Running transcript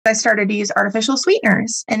I started to use artificial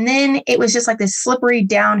sweeteners. And then it was just like this slippery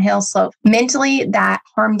downhill slope. Mentally, that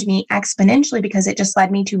harmed me exponentially because it just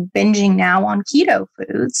led me to binging now on keto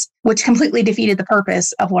foods, which completely defeated the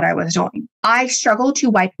purpose of what I was doing. I struggled to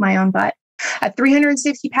wipe my own butt. At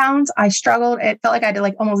 360 pounds, I struggled. It felt like I had to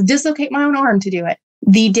like almost dislocate my own arm to do it.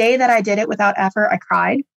 The day that I did it without effort, I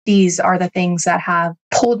cried. These are the things that have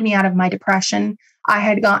pulled me out of my depression. I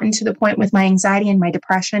had gotten to the point with my anxiety and my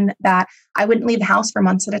depression that I wouldn't leave the house for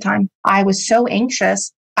months at a time. I was so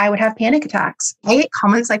anxious, I would have panic attacks. I get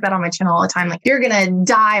comments like that on my channel all the time, like, you're going to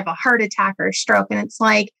die of a heart attack or a stroke. And it's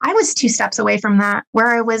like, I was 2 steps away from that where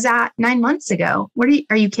I was at 9 months ago.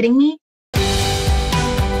 Are you kidding me?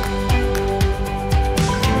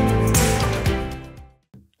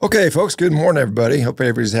 Okay, folks, good morning, everybody. Hope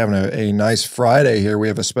everybody's having a nice Friday here. We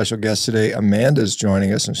have a special guest today. Amanda's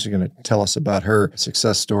joining us, and she's going to tell us about her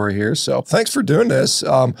success story here. So thanks for doing this.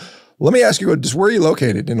 Let me ask you, just where are you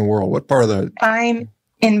located in the world? What part of the... I'm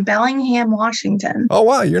in Bellingham, Washington. Oh,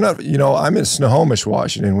 wow. You're not, I'm in Snohomish,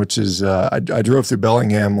 Washington, which is, I drove through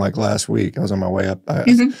Bellingham like last week. I was on my way up. I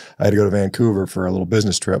had to go to Vancouver for a little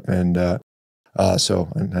business trip, and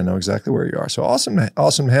so I know exactly where you are. So awesome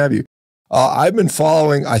to have you. I've been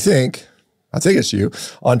following, I think it's you,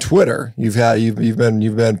 on Twitter. You've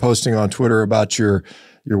been posting on Twitter about your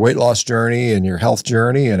weight loss journey and your health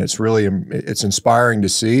journey, and it's inspiring to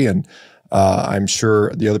see. And I'm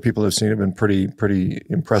sure the other people that have seen it have been pretty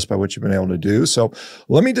impressed by what you've been able to do. So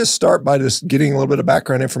let me just start by just getting a little bit of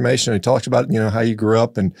background information. I talked about, how you grew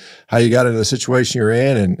up and how you got into the situation you're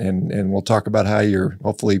in, and we'll talk about how you're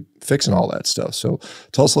hopefully fixing all that stuff. So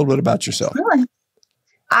tell us a little bit about yourself. Really?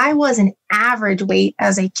 I was an average weight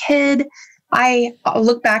as a kid. I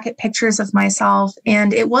look back at pictures of myself,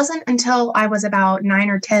 and it wasn't until I was about 9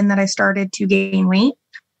 or 10 that I started to gain weight.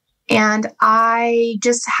 And I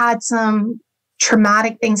just had some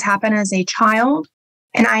traumatic things happen as a child.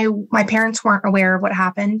 And my parents weren't aware of what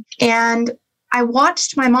happened. And I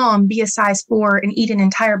watched my mom be a size 4 and eat an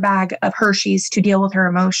entire bag of Hershey's to deal with her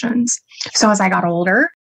emotions. So as I got older,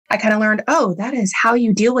 I kind of learned, that is how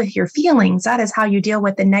you deal with your feelings. That is how you deal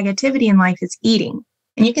with the negativity in life, is eating.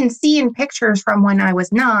 And you can see in pictures from when I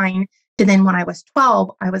was 9 to then when I was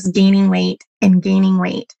 12, I was gaining weight.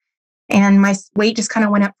 And my weight just kind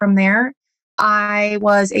of went up from there. I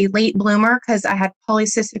was a late bloomer because I had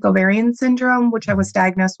Polycystic ovarian syndrome, which I was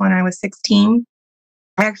diagnosed when I was 16.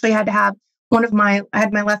 I actually had to have I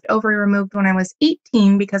had my left ovary removed when I was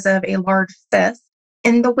 18 because of a large cyst.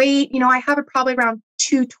 And the weight, I have it probably around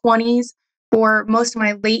 220s for most of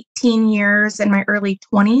my late teen years and my early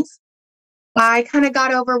 20s. I kind of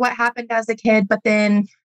got over what happened as a kid, but then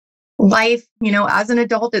life, as an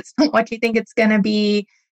adult, it's not what you think it's going to be.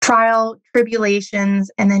 Trial, tribulations,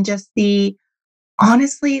 and then just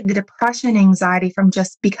honestly, the depression, anxiety from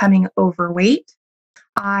just becoming overweight.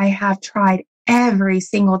 I have tried every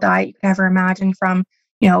single diet you could ever imagine, from,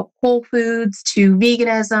 whole foods to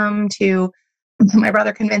veganism to... My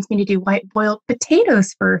brother convinced me to do white boiled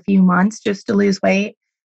potatoes for a few months just to lose weight.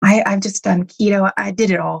 I've just done keto. I did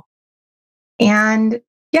it all. And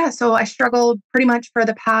so I struggled pretty much for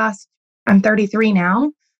the past, I'm 33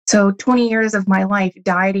 now. So 20 years of my life,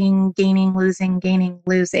 dieting, gaining,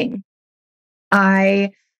 losing. I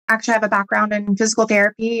actually have a background in physical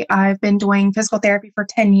therapy. I've been doing physical therapy for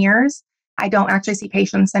 10 years. I don't actually see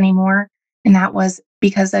patients anymore. And that was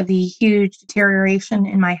because of the huge deterioration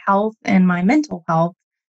in my health and my mental health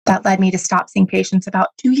that led me to stop seeing patients about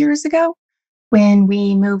 2 years ago when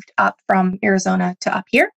we moved up from Arizona to up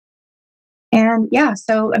here. And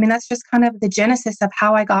so, that's just kind of the genesis of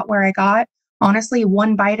how I got where I got. Honestly,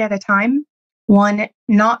 one bite at a time, one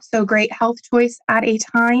not so great health choice at a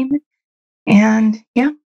time. And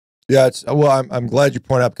I'm glad you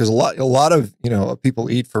point out, because a lot of, people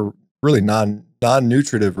eat for really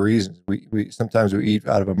non-nutritive reasons. We sometimes we eat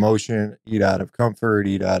out of emotion, eat out of comfort,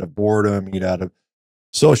 eat out of boredom, eat out of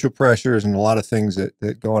social pressures, and a lot of things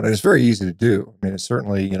that go on. And it's very easy to do. It's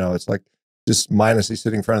certainly, it's like just mindlessly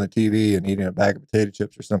sitting in front of the TV and eating a bag of potato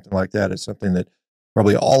chips or something like that. It's something that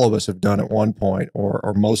probably all of us have done at one point,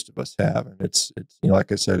 or most of us have. And it's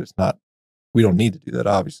like I said, it's not, we don't need to do that,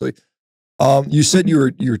 obviously. You said you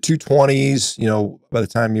were 220s, by the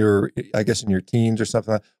time you were, I guess, in your teens or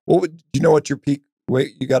something. Do you know what your peak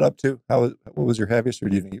weight you got up to? What was your heaviest, or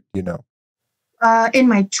do you know? In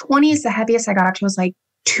my 20s, the heaviest I got up to was like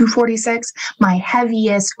 246. My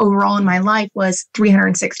heaviest overall in my life was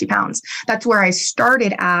 360 pounds. That's where I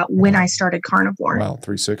started at when I started Carnivore. Wow,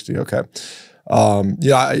 360. Okay.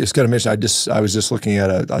 I just got to mention, I was just looking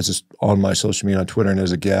at I was just on my social media on Twitter, and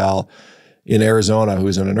there's a gal in Arizona who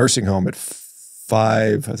was in a nursing home at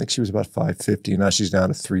I think she was about 550. Now she's down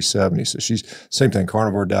to 370. So she's same thing,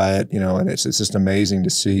 carnivore diet, and it's just amazing to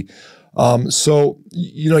see. So,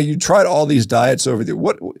 you tried all these diets over the,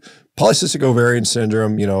 polycystic ovarian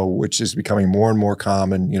syndrome, which is becoming more and more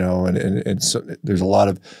common, and so there's a lot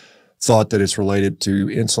of thought that it's related to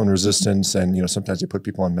insulin resistance. And, sometimes they put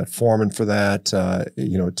people on metformin for that,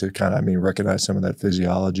 to kind of, recognize some of that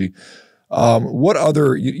physiology. What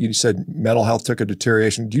other, you said mental health took a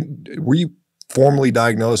deterioration. Were you formally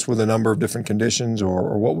diagnosed with a number of different conditions,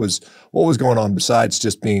 or what was going on besides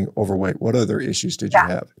just being overweight? What other issues did you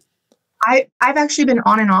have? I've actually been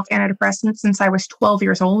on and off antidepressants since I was 12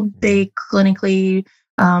 years old. They clinically,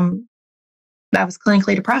 I was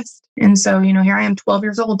clinically depressed. And so, here I am 12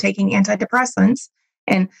 years old taking antidepressants.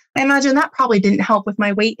 And I imagine that probably didn't help with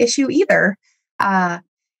my weight issue either.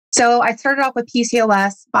 So I started off with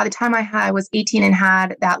PCOS. By the time I was 18 and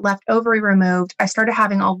had that left ovary removed, I started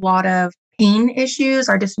having a lot of pain issues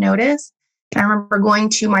or dysnosis. And I remember going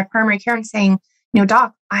to my primary care and saying,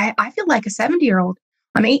 doc, I feel like a 70-year-old.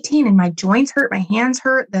 I'm 18 and my joints hurt, my hands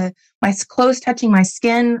hurt, my clothes touching my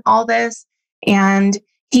skin, all this. And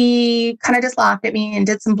he kind of just laughed at me and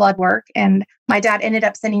did some blood work. And my dad ended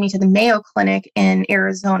up sending me to the Mayo Clinic in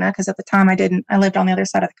Arizona, because at the time I lived on the other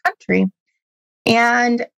side of the country.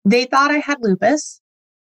 And they thought I had lupus.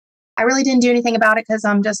 I really didn't do anything about it because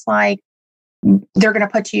I'm just like, they're going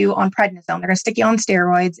to put you on prednisone. They're going to stick you on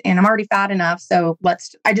steroids, and I'm already fat enough. So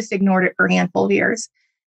I just ignored it for a handful of years.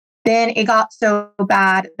 Then it got so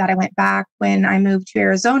bad that I went back when I moved to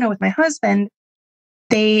Arizona with my husband.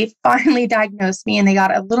 They finally diagnosed me and they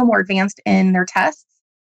got a little more advanced in their tests.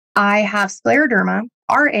 I have scleroderma,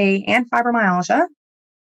 RA, and fibromyalgia.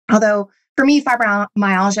 Although for me,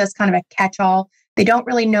 fibromyalgia is kind of a catch-all. They don't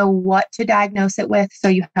really know what to diagnose it with, so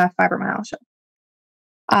you have fibromyalgia.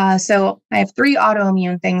 So I have 3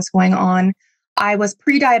 autoimmune things going on. I was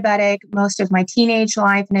pre-diabetic most of my teenage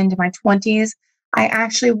life and into my 20s. I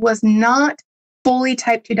actually was not fully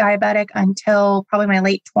type 2 diabetic until probably my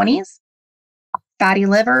late 20s. Fatty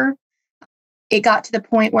liver. It got to the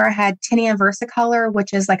point where I had tinea versicolor,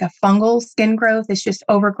 which is like a fungal skin growth. It's just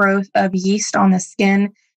overgrowth of yeast on the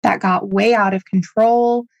skin that got way out of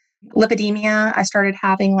control. Lipidemia. I started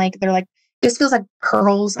having this feels like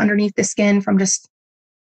pearls underneath the skin from just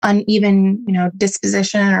uneven,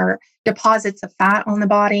 disposition or deposits of fat on the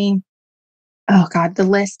body. Oh God, the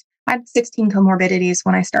list. I had 16 comorbidities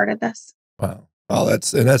when I started this. Wow. Well,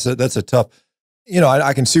 that's a tough,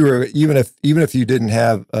 I can see where even if you didn't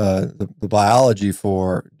have the biology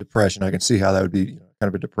for depression, I can see how that would be kind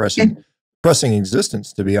of a depressing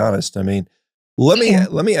existence, to be honest. Let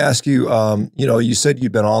me ask you, you said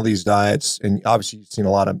you've been on all these diets, and obviously you've seen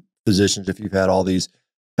a lot of physicians if you've had all these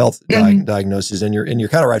health diagnoses, and you're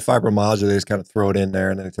kind of right. Fibromyalgia, they just kind of throw it in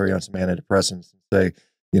there and then they throw you on some antidepressants and say,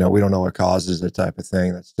 we don't know what causes it, type of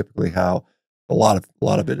thing. That's typically how a lot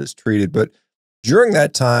of it is treated. But during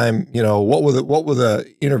that time, what were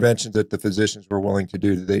the interventions that the physicians were willing to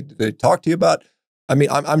do? Did they talk to you about?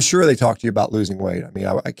 I'm sure they talked to you about losing weight.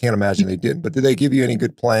 I can't imagine they didn't. But did they give you any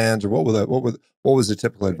good plans, or what was the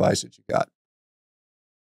typical advice that you got?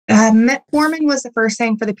 Metformin was the first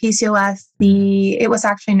thing for the PCOS. It was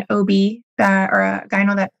actually an OB or a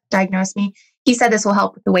gyno that diagnosed me. He said this will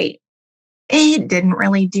help with the weight. It didn't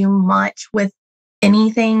really do much with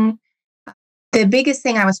anything. The biggest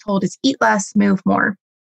thing I was told is eat less, move more.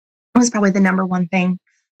 It was probably the number one thing.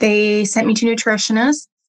 They sent me to nutritionists,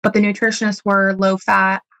 but the nutritionists were low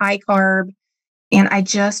fat, high carb, and I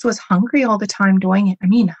just was hungry all the time doing it.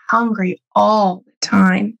 Hungry all the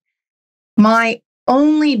time. My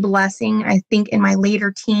only blessing, I think, in my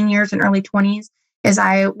later teen years and early 20s is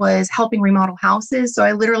I was helping remodel houses. So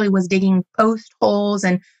I literally was digging post holes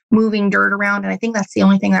and moving dirt around. And I think that's the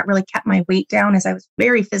only thing that really kept my weight down, is I was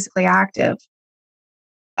very physically active.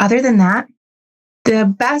 Other than that, the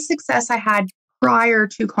best success I had prior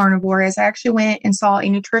to Carnivore is I actually went and saw a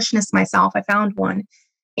nutritionist myself. I found one.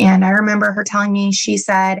 And I remember her telling me, she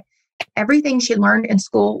said, everything she learned in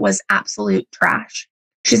school was absolute trash.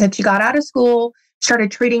 She said she got out of school,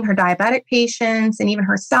 started treating her diabetic patients and even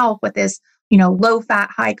herself with this, low fat,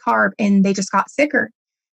 high carb, and they just got sicker.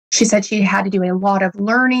 She said she had to do a lot of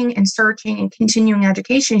learning and searching and continuing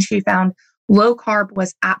education. She found low carb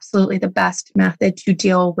was absolutely the best method to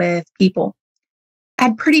deal with people.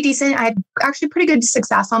 I had actually pretty good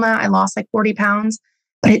success on that. I lost like 40 pounds,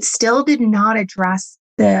 but it still did not address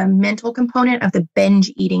the mental component of the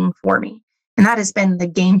binge eating for me. And that has been the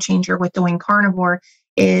game changer with doing Carnivore,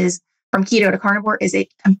 is from keto to Carnivore, is it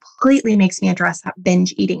completely makes me address that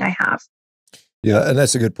binge eating I have. Yeah, and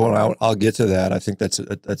that's a good point. I'll get to that. I think that's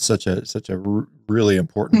such a really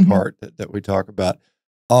important Mhm. part that we talk about.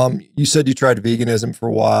 You said you tried veganism for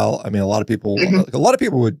a while. I mean, Mhm. a lot of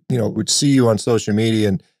people would, would see you on social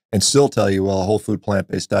media and still tell you, well, a whole food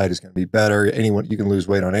plant-based diet is going to be better. Anyone, you can lose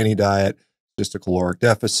weight on any diet, just a caloric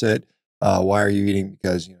deficit. Why are you eating?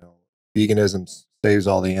 Because, veganism saves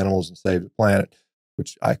all the animals and saves the planet,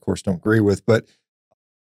 which I, of course, don't agree with. But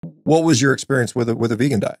what was your experience with a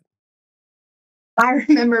vegan diet? I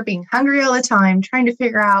remember being hungry all the time, trying to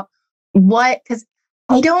figure out because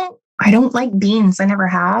I don't like beans. I never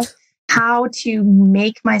have. How to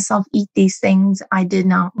make myself eat these things I did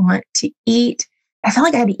not want to eat. I felt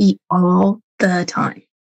like I had to eat all the time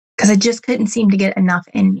because I just couldn't seem to get enough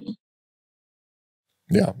in me.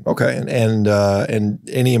 Yeah. Okay. And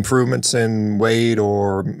any improvements in weight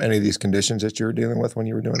or any of these conditions that you were dealing with when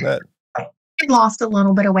you were doing that? I lost a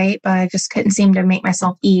little bit of weight, but I just couldn't seem to make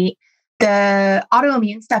myself eat. The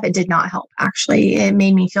autoimmune stuff, it did not help, actually. It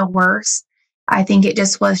made me feel worse. I think it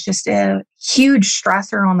just was just a huge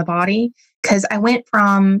stressor on the body because I went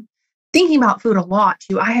from thinking about food a lot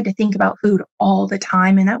to I had to think about food all the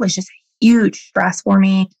time. And that was just a huge stress for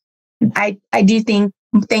me. I do think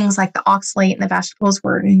things like the oxalate and the vegetables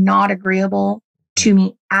were not agreeable to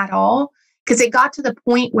me at all because it got to the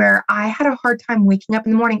point where I had a hard time waking up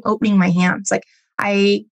in the morning, opening my hands.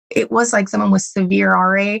 It was like someone with severe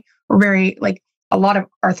RA or very, like a lot of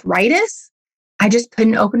arthritis. I just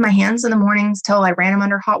couldn't open my hands in the mornings till I ran them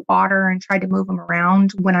under hot water and tried to move them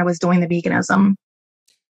around when I was doing the veganism.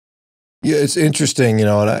 Yeah, it's interesting,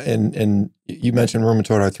 and you mentioned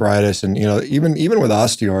rheumatoid arthritis, and even with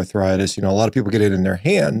osteoarthritis, a lot of people get it in their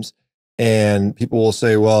hands, and people will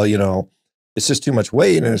say, well, it's just too much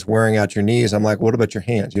weight and it's wearing out your knees. I'm like, what about your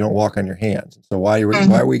hands? You don't walk on your hands, so why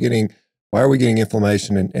Mhm. are we getting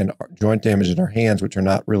inflammation and joint damage in our hands, which are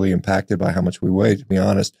not really impacted by how much we weigh, to be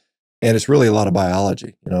honest. And it's really a lot of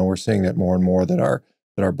biology. We're seeing that more and more that our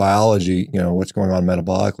biology, what's going on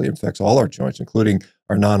metabolically affects all our joints, including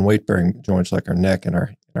our non-weight bearing joints like our neck and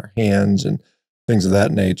our hands and things of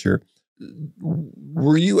that nature.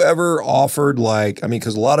 Were you ever offered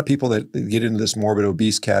because a lot of people that get into this morbid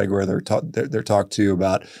obese category, they're talked to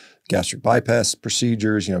about gastric bypass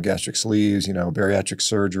procedures, gastric sleeves, bariatric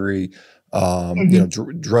surgery,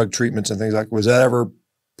 Mhm. drug treatments and things like. Was that ever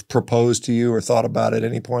proposed to you or thought about at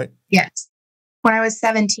any point? Yes. When I was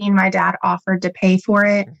 17, my dad offered to pay for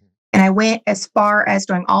it. Mhm. And I went as far as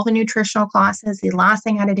doing all the nutritional classes. The last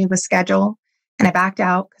thing I had to do was schedule. And I backed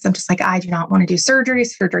out because I'm just like, I do not want to do surgery.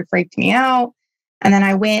 Surgery freaked me out. And then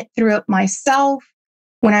I went through it myself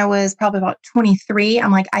when I was probably about 23.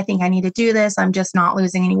 I'm like, I think I need to do this. I'm just not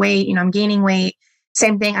losing any weight. I'm gaining weight.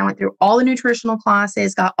 Same thing. I went through all the nutritional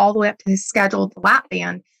classes, got all the way up to the scheduled lap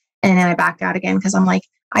band. And then I backed out again because I'm like,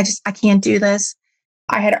 I can't do this.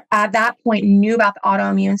 I had at that point knew about the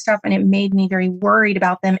autoimmune stuff and it made me very worried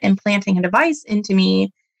about them implanting a device into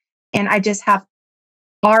me. And I just have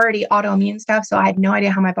already autoimmune stuff. So I had no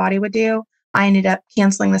idea how my body would do. I ended up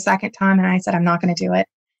canceling the second time and I said, I'm not going to do it.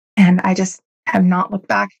 And I just have not looked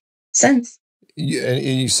back since. And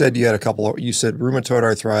you said you had you said rheumatoid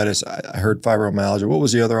arthritis. I heard fibromyalgia. What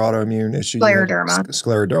was the other autoimmune issue you had? Scleroderma.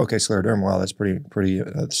 Scleroderma. Okay, scleroderma. Wow, that's pretty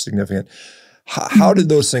significant. How Mhm. did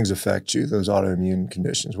those things affect you? Those autoimmune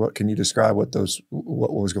conditions. What can you describe? What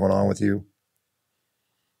was going on with you?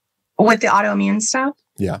 With the autoimmune stuff.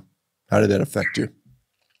 Yeah. How did that affect you?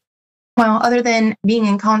 Well, other than being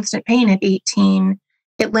in constant pain at 18,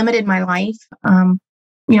 it limited my life.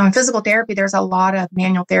 In physical therapy, there's a lot of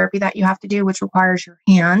manual therapy that you have to do, which requires your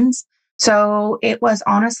hands. So it was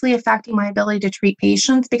honestly affecting my ability to treat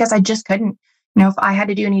patients because I just couldn't. If I had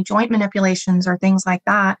to do any joint manipulations or things like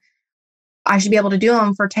that, I should be able to do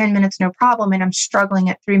them for 10 minutes, no problem. And I'm struggling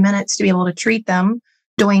at 3 minutes to be able to treat them.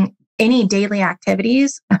 Doing any daily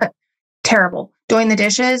activities, terrible. Doing the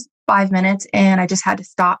dishes, 5 minutes, and I just had to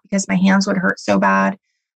stop because my hands would hurt so bad.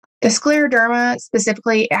 The scleroderma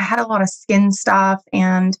specifically, it had a lot of skin stuff.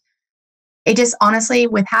 And it just honestly,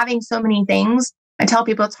 with having so many things, I tell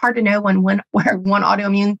people it's hard to know when where one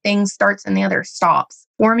autoimmune thing starts and the other stops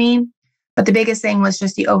for me. But the biggest thing was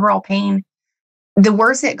just the overall pain. The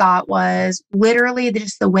worst it got was literally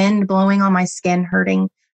just the wind blowing on my skin, hurting.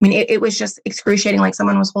 I mean, it was just excruciating, like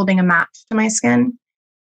someone was holding a match to my skin.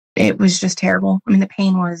 It was just terrible. I mean, the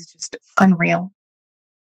pain was just unreal.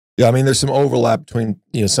 Yeah, I mean, there's some overlap between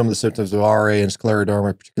some of the symptoms of RA and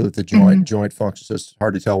scleroderma, particularly with the Mhm. joint function. So it's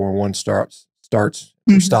hard to tell where one starts or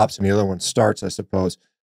Mhm. stops, and the other one starts, I suppose.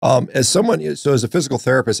 As a physical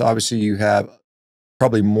therapist, obviously you have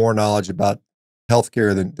probably more knowledge about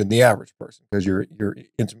healthcare than the average person because you're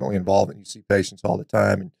intimately involved and you see patients all the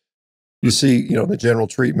time. you see, the general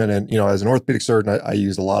treatment, and, as an orthopedic surgeon, I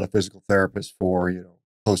use a lot of physical therapists for,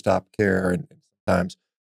 post-op care and sometimes,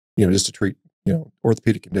 just to treat,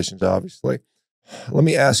 orthopedic conditions, obviously. Let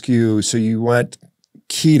me ask you, so you went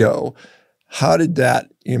keto. How did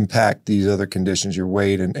that impact these other conditions, your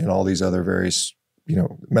weight and all these other various,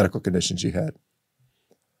 medical conditions you had?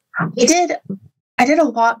 I did a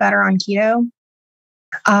lot better on keto.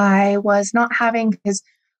 I was not having, because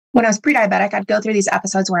when I was pre-diabetic, I'd go through these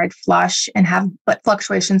episodes where I'd flush and have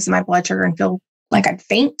fluctuations in my blood sugar and feel like I'd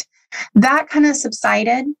faint. That kind of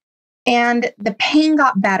subsided, and the pain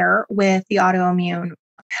got better with the autoimmune.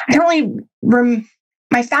 I don't really,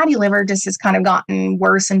 my fatty liver just has kind of gotten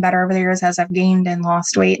worse and better over the years as I've gained and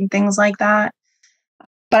lost weight and things like that.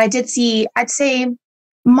 But I did see, I'd say,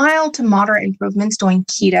 mild to moderate improvements doing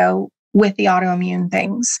keto with the autoimmune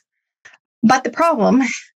things. But the problem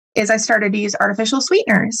is I started to use artificial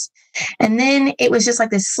sweeteners. And then it was just like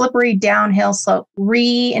this slippery downhill slope,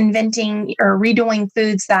 reinventing or redoing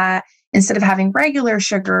foods that instead of having regular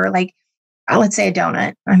sugar, like let's say a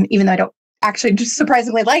donut, even though I don't actually just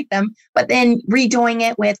surprisingly like them, but then redoing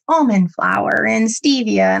it with almond flour and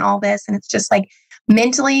stevia and all this. And it's just like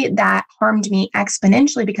mentally that harmed me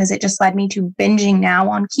exponentially because it just led me to binging now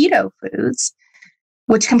on keto foods,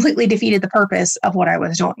 which completely defeated the purpose of what I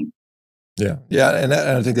was doing. Yeah. Yeah. And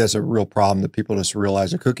I think that's a real problem that people just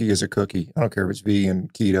realize a cookie is a cookie. I don't care if it's vegan,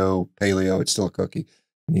 keto, paleo, it's still a cookie.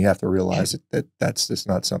 And you have to realize that that's just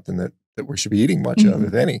not something that we should be eating much of,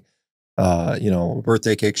 if any. A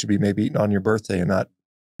birthday cake should be maybe eaten on your birthday and not,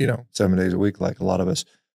 7 days a week, like a lot of us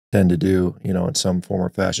tend to do, in some form or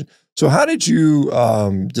fashion. So how did you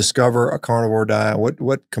discover a carnivore diet?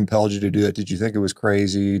 What compelled you to do that? Did you think it was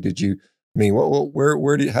crazy? How did you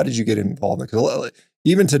get involved? Because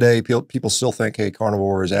even today, people still think, hey,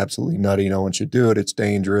 carnivore is absolutely nutty. No one should do it. It's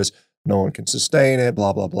dangerous. No one can sustain it,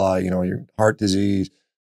 blah, blah, blah. Your heart disease,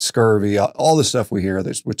 scurvy, all the stuff we hear,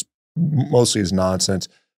 which mostly is nonsense.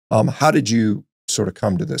 How did you sort of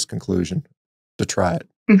come to this conclusion to try it?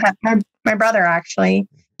 My brother, actually,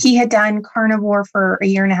 he had done carnivore for a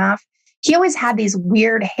year and a half. He always had these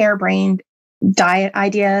weird harebrained diet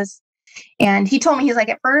ideas. And he told me, he's like,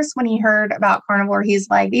 at first, when he heard about carnivore, he's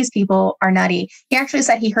like, these people are nutty. He actually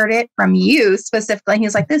said he heard it from you specifically. He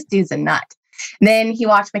was like, this dude's a nut. And then he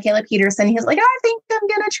watched Mikhaila Peterson. He was like, I think I'm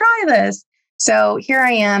going to try this. So here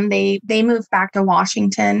I am. They moved back to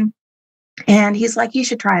Washington. And he's like, you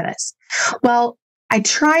should try this. Well, I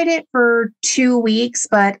tried it for 2 weeks,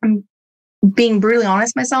 but I'm being brutally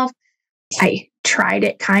honest myself. I tried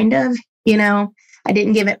it kind of, I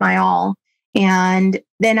didn't give it my all. And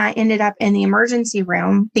then I ended up in the emergency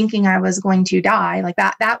room thinking I was going to die. Like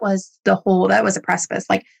that was a precipice.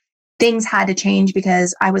 Like things had to change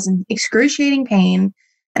because I was in excruciating pain.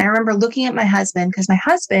 And I remember looking at my husband, because my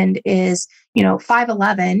husband is,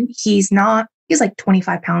 5'11". He's like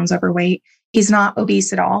 25 pounds overweight. He's not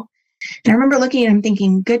obese at all. And I remember looking at him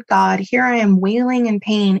thinking, good God, here I am wailing in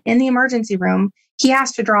pain in the emergency room. He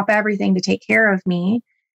has to drop everything to take care of me.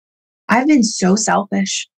 I've been so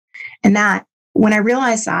selfish. And that when I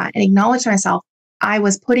realized that and acknowledged myself, I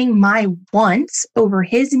was putting my wants over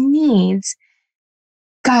his needs.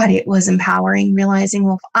 God, it was empowering, realizing,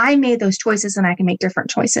 well, if I made those choices, then I can make different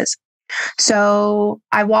choices. So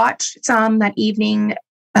I watched some that evening,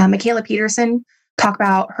 Mikhaila Peterson talk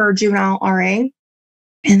about her juvenile RA.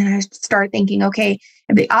 And then I started thinking, okay,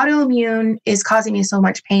 if the autoimmune is causing me so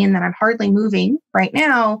much pain that I'm hardly moving right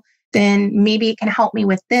now, then maybe it can help me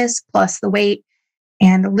with this plus the weight.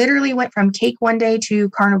 And literally went from cake one day to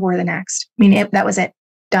carnivore the next. I mean, that was it.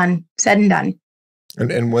 Done, said and done.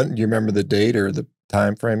 And when, do you remember the date or the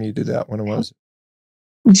time frame you did that, when it was?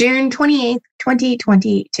 June 28th,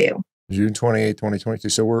 2022. June 28th, 2022.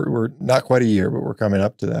 So we're not quite a year, but we're coming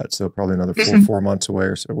up to that. So probably another 4 months away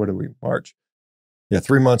or so. What are we, March? Yeah,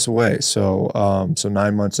 3 months away. So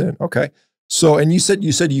 9 months in. Okay. So, and you said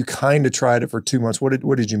you kind of tried it for 2 months. What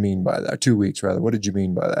did you mean by that? 2 weeks rather. What did you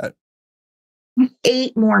mean by that?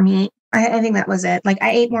 Ate more meat. I think that was it. Like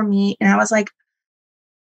I ate more meat and I was like,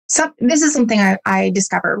 this is something I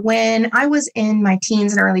discovered when I was in my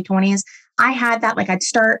teens and early 20s. I had that, like I'd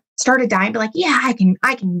start a diet and be like, yeah,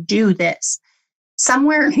 I can do this.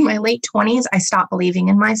 Somewhere in my late 20s, I stopped believing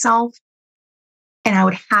in myself and I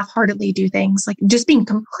would half-heartedly do things, like just being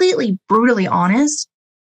completely brutally honest.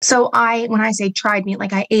 So when I say tried meat,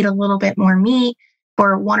 like I ate a little bit more meat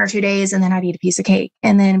for 1 or 2 days, and then I'd eat a piece of cake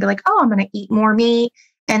and then be like, oh, I'm going to eat more meat.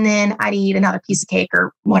 And then I'd eat another piece of cake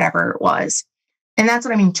or whatever it was. And that's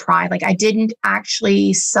what I mean, try. Like I didn't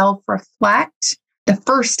actually self-reflect the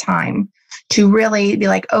first time to really be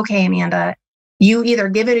like, okay, Amanda, you either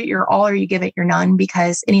give it your all or you give it your none,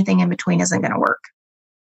 because anything in between isn't going to work.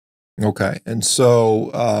 Okay. And so,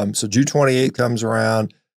 so June 28th comes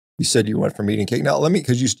around. You said you went from eating cake. Now, let me,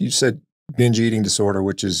 because you said binge eating disorder,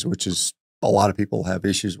 which is a lot of people have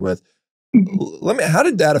issues with. Let me, how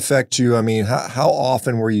did that affect you? I mean, how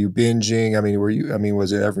often were you binging? I mean,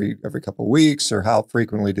 was it every couple of weeks, or how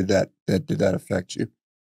frequently did that affect you?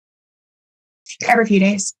 Every few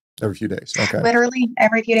days. Every few days. Okay. Literally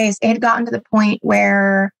every few days. It had gotten to the point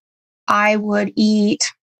where I would eat,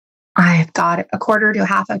 I've got a quarter to a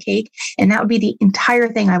half a cake, and that would be the entire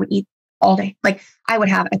thing I would eat all day. Like, I would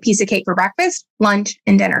have a piece of cake for breakfast, lunch,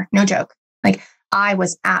 and dinner. No joke. Like, I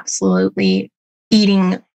was absolutely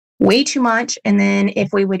eating way too much. And then if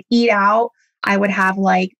we would eat out, I would have,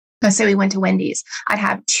 like, let's say we went to Wendy's, I'd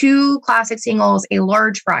have 2 classic singles, a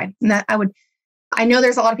large fry. And that I know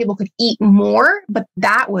there's a lot of people could eat more, but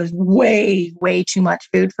that was way, way too much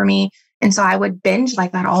food for me. And so I would binge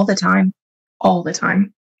like that all the time.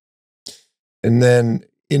 And then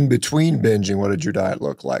in between binging, what did your diet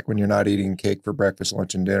look like when you're not eating cake for breakfast,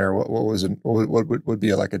 lunch, and dinner? What was it? What would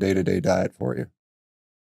be like a day-to-day diet for you?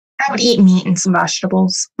 I would eat meat and some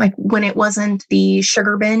vegetables. Like, when it wasn't the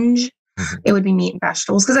sugar binge, it would be meat and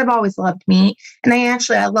vegetables, because I've always loved meat. And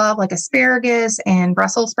I love like asparagus and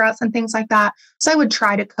Brussels sprouts and things like that. So I would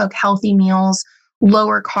try to cook healthy meals,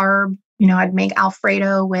 lower carb. I'd make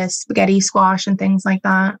Alfredo with spaghetti squash and things like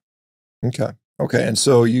that. Okay. Okay. And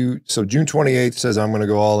so so June 28th says, I'm going to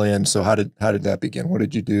go all in. So how did that begin? What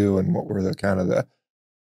did you do? And what were the kind of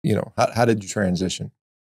how did you transition?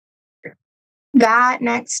 That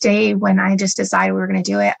next day, when I just decided we were going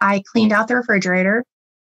to do it, I cleaned out the refrigerator,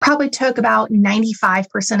 probably took about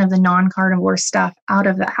 95% of the non-carnivore stuff out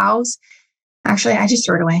of the house. Actually, I just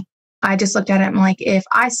threw it away. I just looked at it and I'm like, if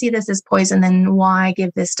I see this as poison, then why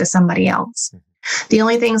give this to somebody else? The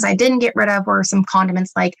only things I didn't get rid of were some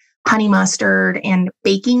condiments like honey mustard and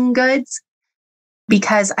baking goods,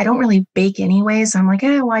 because I don't really bake anyways. So I'm like,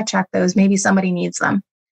 why check those? Maybe somebody needs them.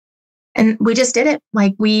 And we just did it.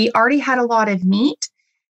 Like, we already had a lot of meat,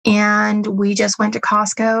 and we just went to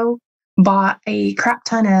Costco, bought a crap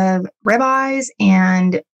ton of ribeyes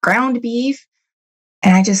and ground beef,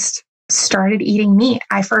 and I just started eating meat.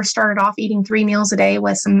 I first started off eating 3 meals a day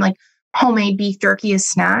with some like homemade beef jerky as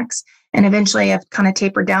snacks. And eventually I've kind of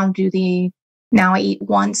tapered down to now I eat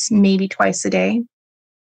once, maybe twice a day.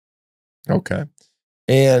 Okay.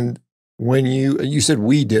 And when you said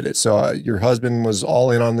we did it, so your husband was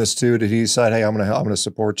all in on this too. Did he decide, hey, I'm going to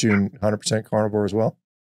support you in 100% carnivore as well?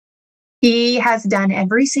 He has done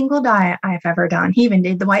every single diet I've ever done. He even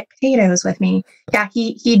did the white potatoes with me. Yeah,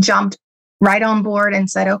 he jumped right on board and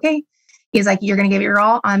said, okay. He's like, you're going to give it your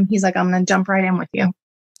all. He's like, I'm going to jump right in with you.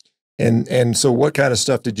 And so what kind of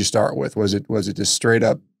stuff did you start with? Was it just straight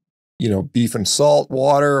up, beef and salt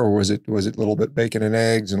water, or was it a little bit bacon and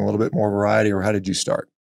eggs and a little bit more variety, or how did you start?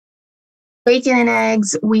 Bacon and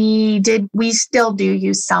eggs. We still do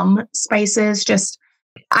use some spices.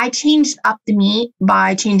 I changed up the meat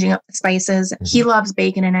by changing up the spices. He loves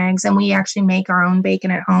bacon and eggs, and we actually make our own bacon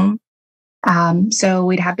at home. So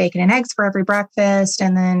we'd have bacon and eggs for every breakfast,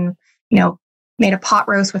 and then, made a pot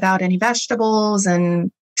roast without any vegetables,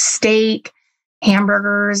 and steak,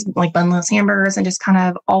 hamburgers, like bunless hamburgers, and just kind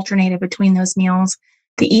of alternated between those meals.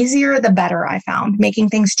 The easier, the better, I found. Making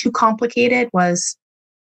things too complicated was...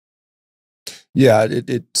 Yeah,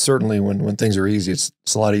 it certainly, when things are easy, it's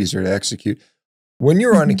a lot easier to execute. When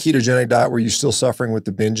you're on a ketogenic diet, were you still suffering with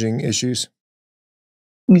the binging issues?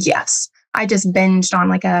 Yes. I just binged on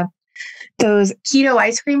those keto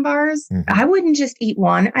ice cream bars. I wouldn't just eat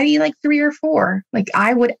one. I'd eat like 3 or 4. Like,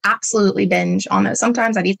 I would absolutely binge on those.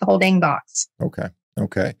 Sometimes I'd eat the whole dang box. Okay.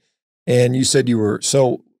 Okay. And you said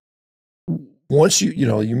so once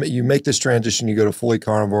you make this transition, you go to fully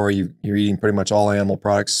carnivore, you're eating pretty much all animal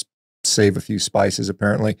products, save a few spices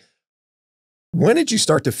apparently. When did you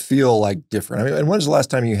start to feel like different? I mean, and when's the last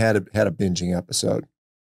time you had a binging episode?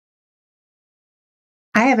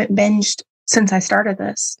 I haven't binged since I started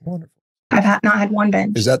this. Wonderful. I've not had one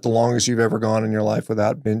binge. Is that the longest you've ever gone in your life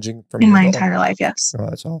without binging? In my entire life, yes. Oh,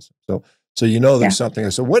 that's awesome. So there's something.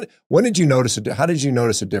 So when did you notice it? How did you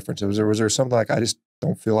notice a difference? Was there something like, I just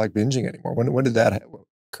don't feel like binging anymore? When did that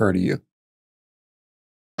occur to you?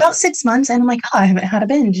 About 6 months, and I'm like, I haven't had a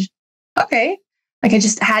binge. Okay. Like, I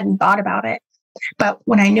just hadn't thought about it. But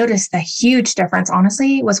when I noticed the huge difference,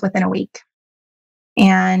 honestly, was within a week.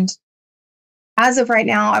 And as of right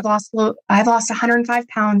now, I've lost 105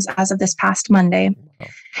 pounds as of this past Monday. Wow.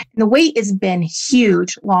 And the weight has been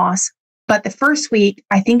huge loss. But the first week,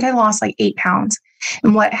 I think I lost like 8 pounds.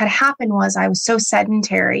 And what had happened was I was so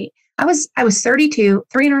sedentary. I was 32,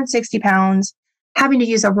 360 pounds. having to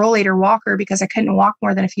use a rollator walker because I couldn't walk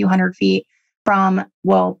more than a few hundred feet from,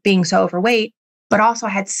 well, being so overweight, but also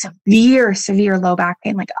I had severe, severe low back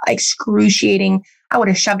pain, like excruciating. I would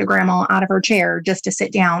have shoved a grandma out of her chair just to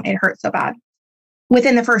sit down. It hurt so bad.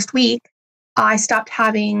 Within the first week, I stopped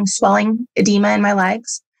having swelling, edema in my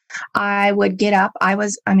legs. I would get up.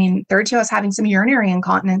 Third two, I was having some urinary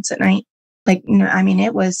incontinence at night.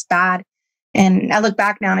 It was bad. And I look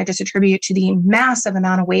back now and I just attribute it to the massive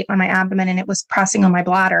amount of weight on my abdomen, and it was pressing on my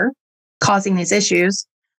bladder, causing these issues.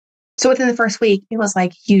 So within the first week, it was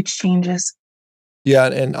like huge changes. Yeah.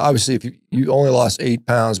 And obviously if you only lost 8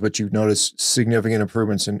 pounds, but you've noticed significant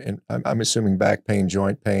improvements in I'm assuming back pain,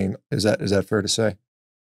 joint pain. Is that fair to say?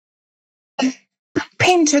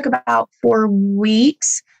 Pain took about 4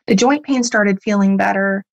 weeks. The joint pain started feeling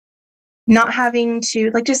better. Not having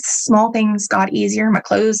to, just small things got easier. My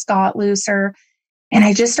clothes got looser and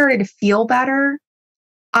I just started to feel better.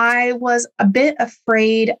 I was a bit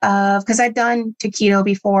afraid of, because I'd done to keto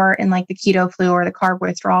before and the keto flu or the carb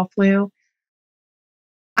withdrawal flu.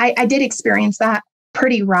 I did experience that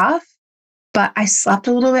pretty rough, but I slept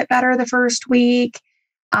a little bit better the first week.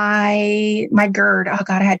 My GERD, oh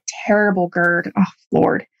God, I had terrible GERD. Oh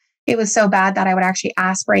Lord. It was so bad that I would actually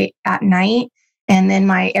aspirate at night and then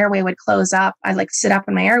my airway would close up. I'd sit up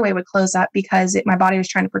and my airway would close up because my body was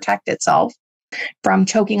trying to protect itself from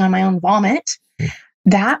choking on my own vomit.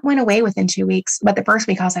 That went away within 2 weeks. But the first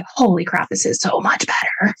week I was like, holy crap, this is so much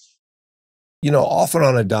better. Often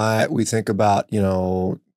on a diet, we think about,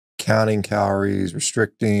 counting calories,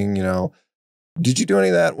 restricting, did you do any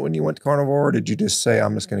of that when you went to Carnivore? Or did you just say,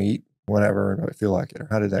 I'm just going to eat whenever and I feel like it? Or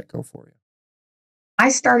how did that go for you? I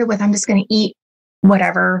started with, I'm just going to eat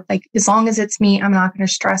whatever, as long as it's meat, I'm not going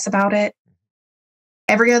to stress about it.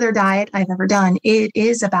 Every other diet I've ever done, it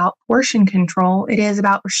is about portion control. It is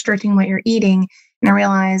about restricting what you're eating. And I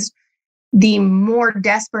realized the more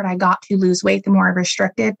desperate I got to lose weight, the more I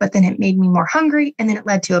restricted, but then it made me more hungry. And then it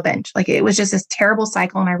led to a binge. It was just this terrible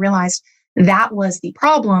cycle. And I realized that was the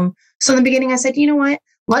problem. So in the beginning, I said, you know what?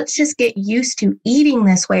 Let's just get used to eating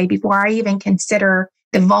this way before I even consider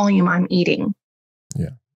the volume I'm eating.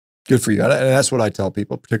 Yeah. Good for you. And that's what I tell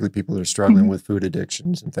people, particularly people that are struggling with food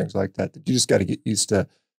addictions and things like that, that you just got to get used to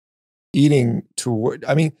eating toward.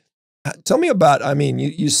 Tell me about,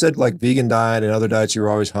 you said vegan diet and other diets, you were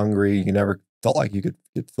always hungry. You never felt like you could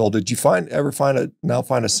get filled. Did you ever find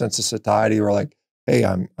a sense of satiety or hey,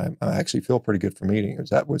 I actually feel pretty good from eating?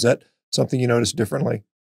 Was that something you noticed differently?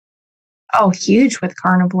 Oh, huge with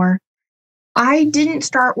carnivore. I didn't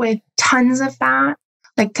start with tons of fat,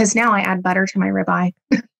 because now I add butter to my ribeye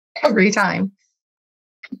every time.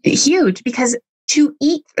 Huge, because to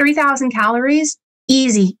eat 3,000 calories,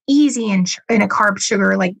 easy in a carb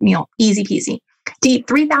sugar meal, easy peasy. To eat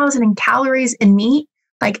 3,000 calories in meat,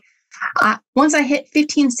 once I hit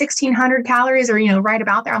 1,600 calories or, right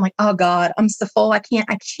about there, I'm like, oh God, I'm so full. I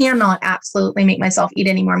cannot absolutely make myself eat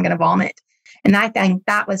anymore. I'm going to vomit. And I think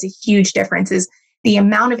that was a huge difference, is the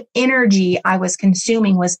amount of energy I was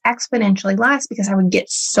consuming was exponentially less because I would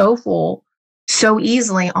get so full so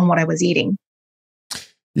easily on what I was eating.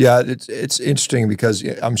 Yeah, it's interesting because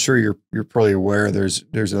I'm sure you're probably aware there's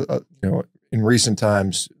a in recent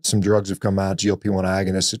times some drugs have come out, GLP-1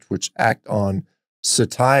 agonists, which act on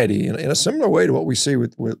satiety in a similar way to what we see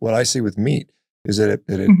with what I see with meat, is that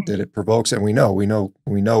it provokes, and we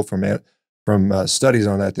know from studies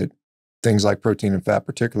on that things like protein and fat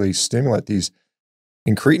particularly stimulate these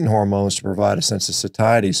incretin hormones to provide a sense of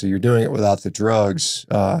satiety. So you're doing it without the drugs,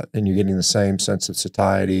 and you're getting the same sense of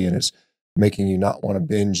satiety, and it's making you not want to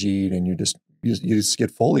binge eat, and you just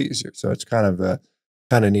get full easier. So it's kind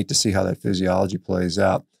of neat to see how that physiology plays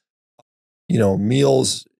out.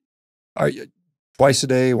 Meals, are you twice a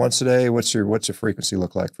day, once a day? What's your frequency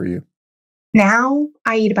look like for you? Now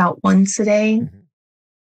I eat about once a day. Mm-hmm.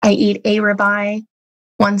 I eat a ribeye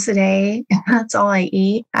once a day. That's all I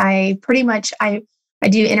eat. I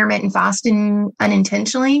do intermittent fasting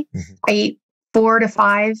unintentionally. Mm-hmm. I eat 4 to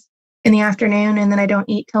 5 in the afternoon, and then I don't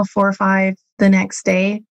eat till 4 or 5 the next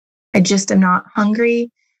day. I just am not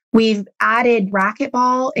hungry. We've added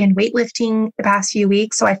racquetball and weightlifting the past few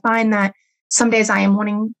weeks. So I find that some days I am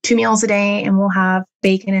wanting 2 meals a day, and we'll have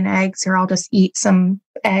bacon and eggs, or I'll just eat some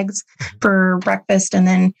eggs for breakfast, and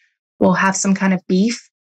then we'll have some kind of beef.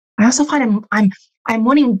 I also find I'm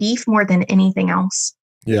wanting beef more than anything else.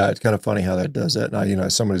 Yeah, it's kind of funny how that does that. Now,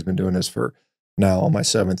 somebody's been doing this for now on my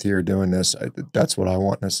 7th year doing this. That's what I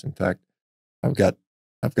want. In fact, I've got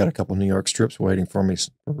a couple New York strips waiting for me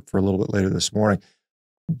for a little bit later this morning.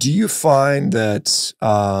 Do you find that,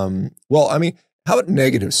 how about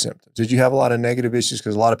negative symptoms? Did you have a lot of negative issues?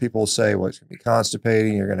 Because a lot of people say, well, it's going to be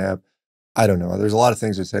constipating. You're going to have I don't know. There's a lot of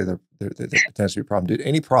things that say there potentially be a problem. Did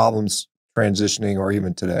any problems transitioning or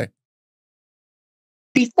even today?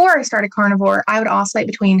 Before I started carnivore, I would oscillate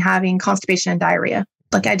between having constipation and diarrhea.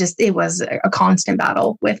 Like it was a constant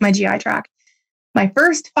battle with my GI tract. My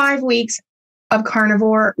first 5 weeks of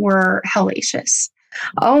carnivore were hellacious.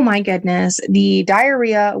 Oh my goodness. The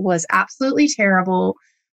diarrhea was absolutely terrible,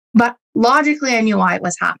 but logically I knew why it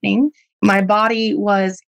was happening. My body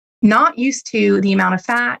was not used to the amount of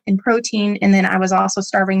fat and protein. And then I was also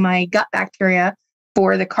starving my gut bacteria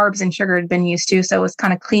for the carbs and sugar I'd been used to. So it was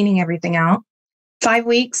kind of cleaning everything out. 5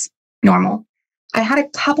 weeks, normal. I had a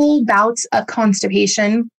couple bouts of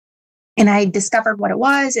constipation, and I discovered what it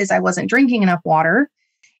was is I wasn't drinking enough water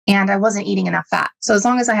and I wasn't eating enough fat. So as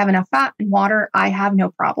long as I have enough fat and water, I have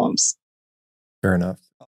no problems. Fair enough.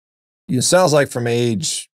 It sounds like from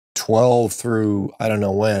age 12 through, I don't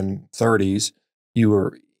know when, 30s, you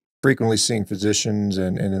were frequently seeing physicians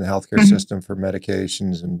and in the healthcare system for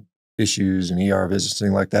medications and issues and ER visits,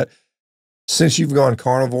 things like that. Since you've gone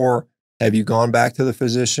carnivore, have you gone back to the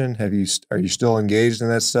physician? Are you still engaged in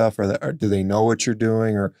that stuff, or do they know what you're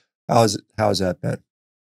doing, or how's that been?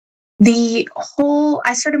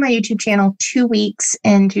 I started my YouTube channel 2 weeks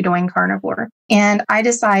into doing carnivore, and I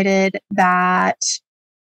decided that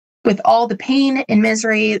with all the pain and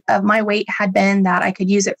misery of my weight had been that I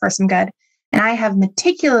could use it for some good. And I have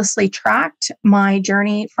meticulously tracked my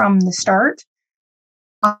journey from the start.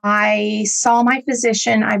 I saw my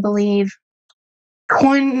physician, I believe,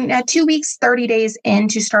 2 weeks, 30 days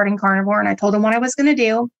into starting carnivore, and I told him what I was going to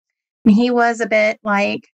do. And he was a bit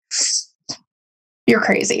like, you're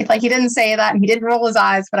crazy. Like, he didn't say that, and he didn't roll his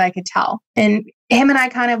eyes, but I could tell. And him and I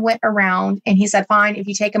kind of went around, and he said, fine, if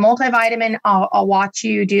you take a multivitamin, I'll watch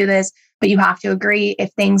you do this, but you have to agree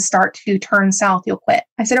if things start to turn south, you'll quit.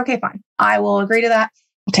 I said, okay, fine. I will agree to that.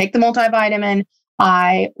 I'll take the multivitamin.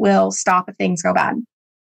 I will stop if things go bad.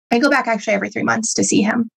 I go back actually every 3 months to see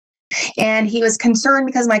him. And he was concerned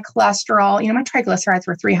because my cholesterol, my triglycerides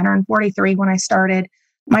were 343 when I started.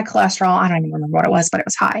 My cholesterol, I don't even remember what it was, but it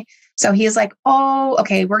was high. So he was like, oh,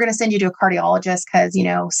 okay, we're going to send you to a cardiologist because,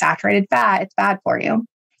 saturated fat, it's bad for you.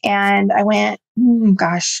 And I went,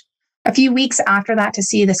 a few weeks after that to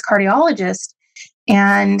see this cardiologist.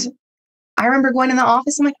 And I remember going in the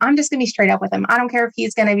office. I'm like, I'm just going to be straight up with him. I don't care if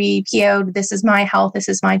he's going to be PO'd. This is my health. This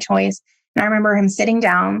is my choice. And I remember him sitting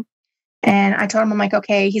down, and I told him, I'm like,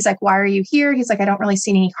 okay. He's like, why are you here? He's like, I don't really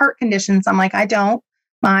see any heart conditions. I'm like, I don't.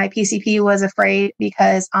 My PCP was afraid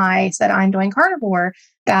because I said I'm doing carnivore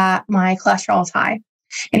that my cholesterol is high.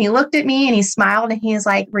 And he looked at me and he smiled and he's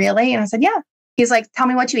like, really? And I said, yeah. He's like, tell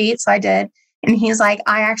me what you eat. So I did. And he's like,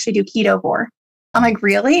 I actually do ketovore. I'm like,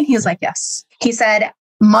 really? And he's like, yes. He said,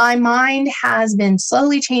 my mind has been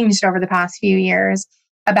slowly changed over the past few years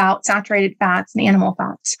about saturated fats and animal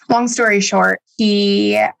fats. Long story short,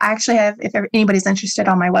 I actually have, if anybody's interested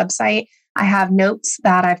on my website, I have notes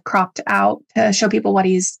that I've cropped out to show people what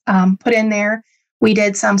he's put in there. We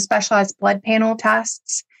did some specialized blood panel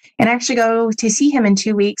tests, and I actually go to see him in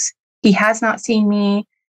 2 weeks. He has not seen me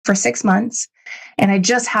for 6 months. And I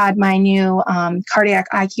just had my new cardiac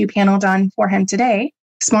IQ panel done for him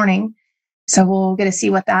this morning. So we'll get to see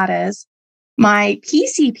what that is. My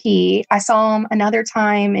PCP, I saw him another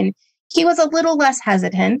time and he was a little less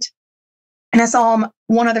hesitant. And I saw him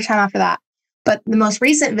one other time after that. But the most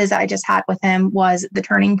recent visit I just had with him was the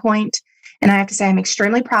turning point. And I have to say, I'm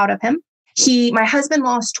extremely proud of him. My husband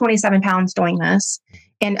lost 27 pounds doing this.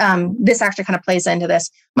 And this actually kind of plays into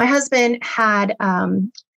this. My husband had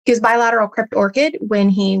his bilateral crypt orchid when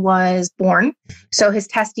he was born. So his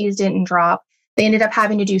testes didn't drop. They ended up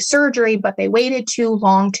having to do surgery, but they waited too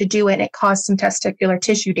long to do it. And it caused some testicular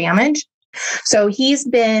tissue damage. So he's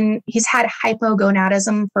had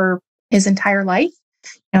hypogonadism for his entire life.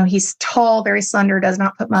 He's tall, very slender, does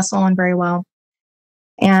not put muscle on very well.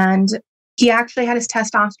 And he actually had his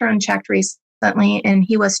testosterone checked recently, and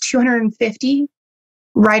he was 250,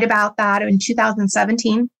 right about that in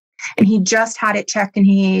 2017. And he just had it checked, and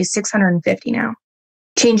he's 650 now,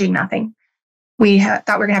 changing nothing. We thought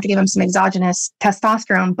we were going to have to give him some exogenous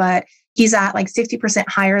testosterone, but he's at like 60%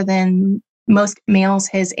 higher than most males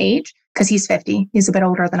his age because he's 50. He's a bit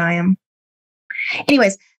older than I am.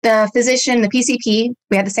 Anyways, the physician, the PCP,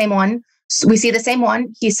 we had the same one. So we see the same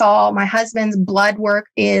one. He saw my husband's blood work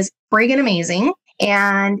is friggin' amazing.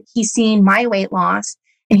 And he's seen my weight loss.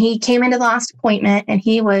 And he came into the last appointment and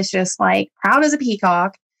he was just like proud as a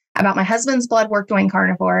peacock about my husband's blood work doing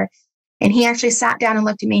carnivore. And he actually sat down and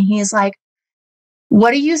looked at me. And he's like,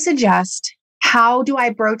 what do you suggest? How do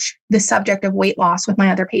I broach the subject of weight loss with my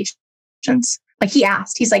other patients? Like he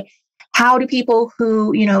asked, he's like, how do people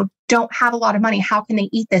who, don't have a lot of money. How can they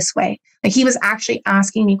eat this way? Like, he was actually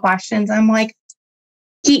asking me questions. I'm like,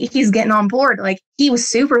 he's getting on board. Like, he was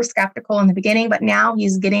super skeptical in the beginning, but now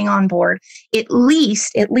he's getting on board, at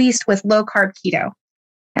least with low carb keto.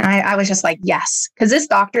 And I was just like, yes, because this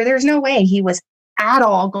doctor, there's no way he was at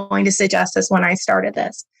all going to suggest this when I started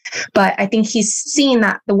this. But I think he's seen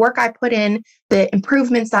that the work I put in, the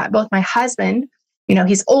improvements that both my husband,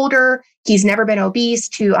 he's older, he's never been obese,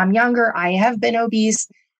 to I'm younger, I have been obese.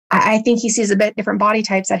 I think he sees a bit different body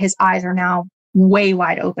types, that his eyes are now way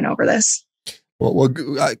wide open over this. Well,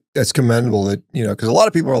 that's commendable that, because a lot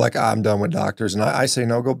of people are like, I'm done with doctors. And I say,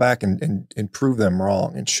 no, go back and prove them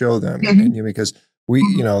wrong and show them. And, because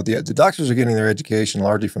the doctors are getting their education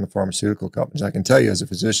largely from the pharmaceutical companies. I can tell you as a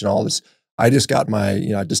physician, all this, I just got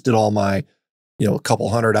I just did all my, a couple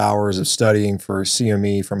 100 hours of studying for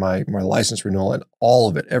CME for my license renewal, and all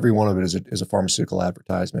of it, every one of it is a pharmaceutical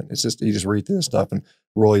advertisement. It's just, you just read through this stuff and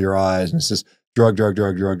roll your eyes, and it's just drug.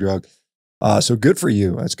 So good for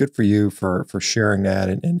you. It's good for you for sharing that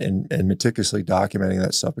and meticulously documenting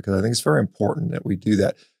that stuff, because I think it's very important that we do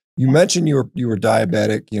that. You mentioned you were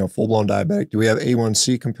diabetic, full-blown diabetic. Do we have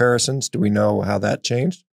A1C comparisons? Do we know how that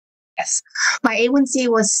changed? Yes. My A1C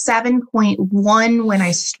was 7.1 when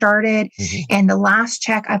I started. And the last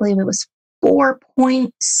check, I believe it was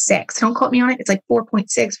 4.6. Don't quote me on it. It's like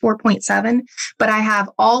 4.6, 4.7. But I have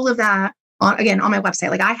all of that on my website.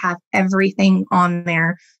 Like, I have everything on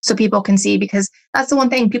there so people can see, because that's the one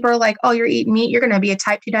thing people are like, oh, you're eating meat, you're going to be a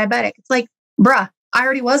type 2 diabetic. It's like, bruh, I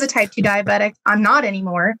already was a type 2 diabetic. I'm not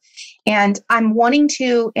anymore. And I'm wanting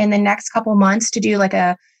to, in the next couple months, to do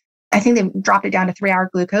I think they dropped it down to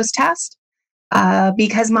 3-hour glucose test,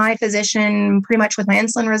 because my physician, pretty much with my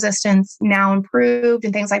insulin resistance now improved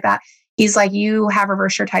and things like that, he's like, you have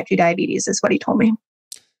reversed your type 2 diabetes, is what he told me.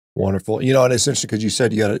 Wonderful. And it's interesting because you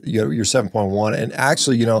said you're 7.1, and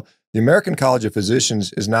actually, the American College of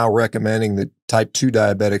Physicians is now recommending that type 2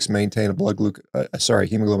 diabetics maintain a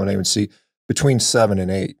hemoglobin A1C between 7 and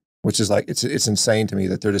 8, which is like, it's insane to me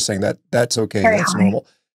that they're just saying that that's okay, that's normal.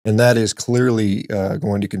 And that is clearly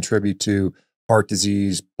going to contribute to heart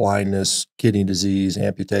disease, blindness, kidney disease,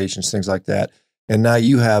 amputations, things like that. And now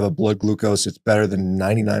you have a blood glucose that's better than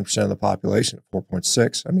 99% of the population at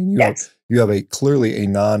 4.6. I mean, you have clearly a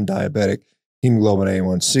non-diabetic hemoglobin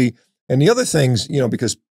A1C. And the other things,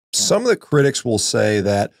 because some of the critics will say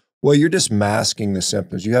that, well, you're just masking the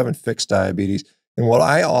symptoms. You haven't fixed diabetes. And what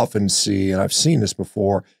I often see, and I've seen this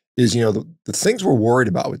before, is, the things we're worried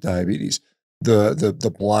about with diabetes,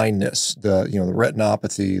 the blindness, the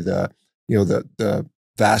retinopathy, the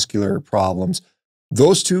vascular problems,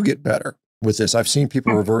 those two get better with this. I've seen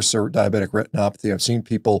people reverse their diabetic retinopathy. I've seen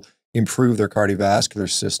people improve their cardiovascular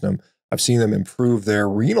system. I've seen them improve their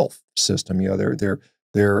renal system. Their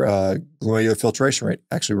glomerular filtration rate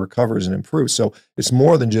actually recovers and improves. So it's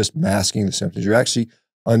more than just masking the symptoms. You're actually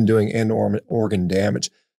undoing end organ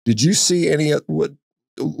damage. Did you see any?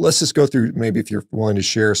 Let's just go through, maybe if you're willing to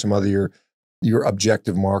share some other your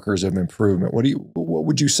objective markers of improvement. What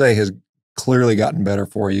would you say has clearly gotten better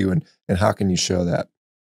for you, and how can you show that?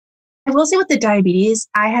 I will say with the diabetes,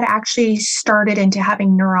 I had actually started into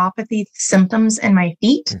having neuropathy symptoms in my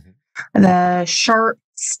feet. The sharp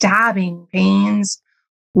stabbing pains,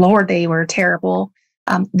 Lord, they were terrible.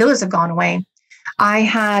 Those have gone away. I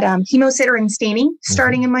had hemosiderin staining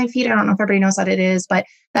starting in my feet. I don't know if everybody knows what it is, but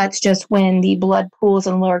that's just when the blood pools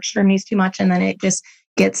in the lower extremities too much, and then it just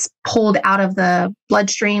gets pulled out of the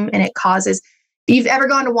bloodstream, and it causes, if you've ever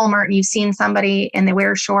gone to Walmart and you've seen somebody and they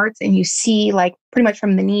wear shorts and you see, like, pretty much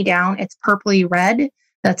from the knee down, it's purpley red,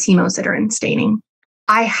 that's hemosiderin staining.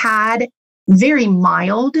 I had very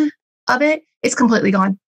mild of it. It's completely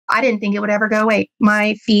gone. I didn't think it would ever go away.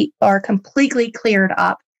 My feet are completely cleared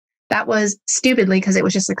up. That was stupidly because it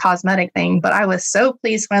was just a cosmetic thing, but I was so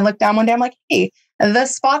pleased when I looked down one day. I'm like, hey, the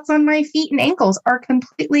spots on my feet and ankles are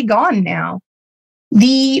completely gone now.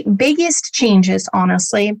 The biggest changes,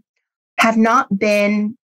 honestly, have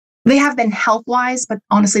been health-wise, but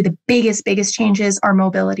honestly, the biggest changes are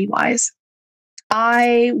mobility-wise.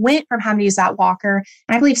 I went from having to use that walker,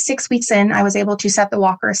 and I believe 6 weeks in, I was able to set the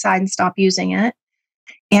walker aside and stop using it.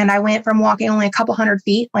 And I went from walking only a couple hundred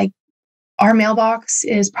feet, like our mailbox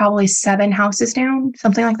is probably 7 houses down,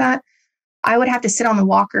 something like that. I would have to sit on the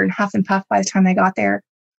walker and huff and puff by the time I got there.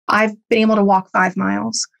 I've been able to walk 5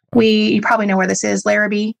 miles. You probably know where this is,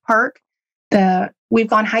 Larrabee Park. We've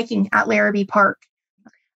gone hiking at Larrabee Park.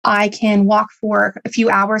 I can walk for a few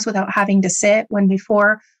hours without having to sit, when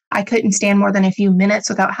before I couldn't stand more than a few minutes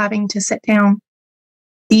without having to sit down.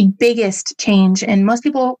 The biggest change, and most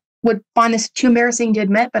people would find this too embarrassing to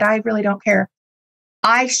admit, but I really don't care.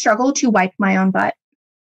 I struggle to wipe my own butt.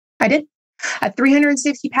 I did. At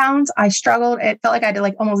 360 pounds, I struggled. It felt like I had to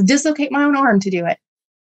like almost dislocate my own arm to do it.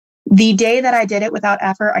 The day that I did it without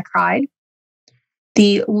effort, I cried.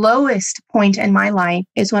 The lowest point in my life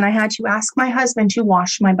is when I had to ask my husband to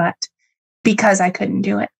wash my butt because I couldn't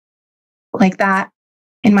do it. Like that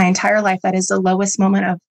in my entire life, that is the lowest moment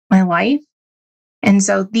of my life. And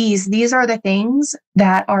so these are the things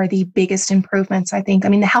that are the biggest improvements, I think. I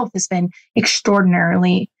mean, the health has been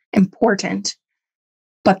extraordinarily important,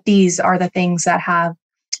 but these are the things that have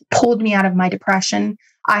pulled me out of my depression.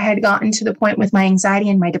 I had gotten to the point with my anxiety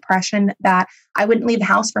and my depression that I wouldn't leave the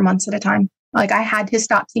house for months at a time. Like I had to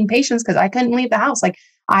stop seeing patients because I couldn't leave the house. Like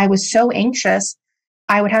I was so anxious,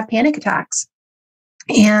 I would have panic attacks.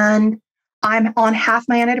 And I'm on half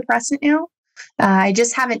my antidepressant now. I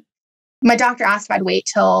just haven't, my doctor asked if I'd wait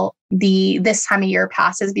till this time of year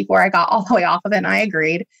passes before I got all the way off of it. And I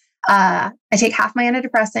agreed. I take half my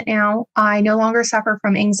antidepressant now. I no longer suffer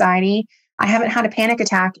from anxiety. I haven't had a panic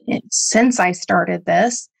attack since I started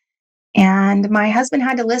this. And my husband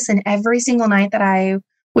had to listen every single night that I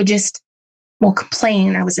would just,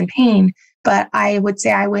 complain. I was in pain, but I would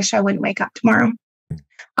say, I wish I wouldn't wake up tomorrow.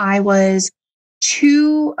 I was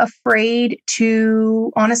too afraid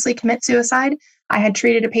to honestly commit suicide. I had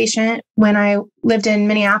treated a patient when I lived in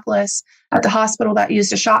Minneapolis at the hospital that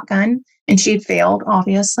used a shotgun, and she'd failed,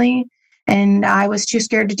 obviously. And I was too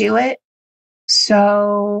scared to do it.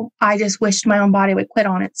 So I just wished my own body would quit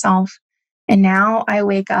on itself. And now I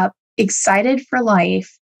wake up excited for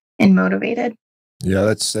life and motivated. Yeah,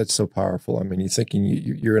 that's so powerful. I mean,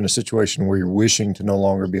 you're in a situation where you're wishing to no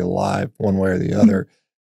longer be alive one way or the other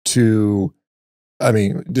to, I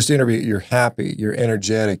mean, just interview, you're happy, you're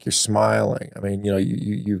energetic, you're smiling. I mean,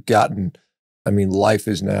 you've gotten, I mean, life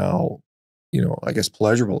is now, I guess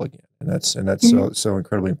pleasurable again. And that's so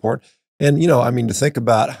incredibly important. And, I mean, to think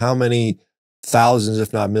about how many thousands,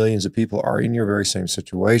 if not millions of people are in your very same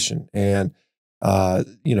situation. And,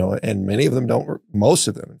 and many of them most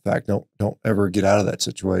of them, in fact, don't ever get out of that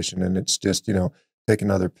situation. And it's just, take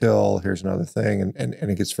another pill, here's another thing. And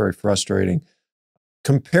it gets very frustrating.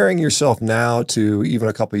 Comparing yourself now to even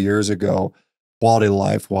a couple of years ago, quality of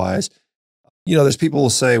life wise, there's people who will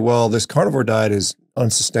say, well, this carnivore diet is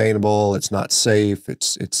unsustainable. It's not safe.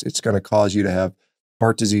 It's going to cause you to have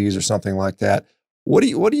heart disease or something like that. What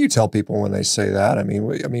do you tell people when they say that? I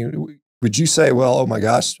mean, would you say, well, oh my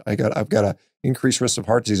gosh, I've got a increased risk of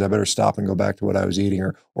heart disease. I better stop and go back to what I was eating,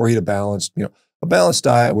 or eat a balanced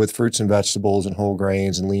diet with fruits and vegetables and whole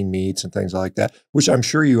grains and lean meats and things like that, which I'm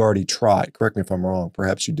sure you already tried. Correct me if I'm wrong.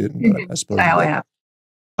 Perhaps you didn't, but I suppose I have.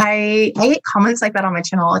 I get comments like that on my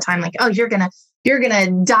channel all the time. Like, oh, you're going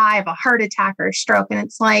to die of a heart attack or a stroke. And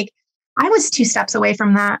it's like, I was 2 steps away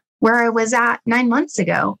from that where I was at 9 months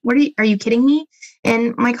ago. Are you kidding me?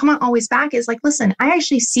 And my comment always back is like, listen, I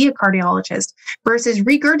actually see a cardiologist versus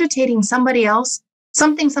regurgitating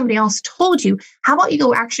something somebody else told you. How about you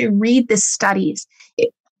go actually read the studies?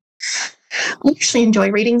 I actually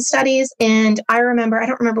enjoy reading studies. And I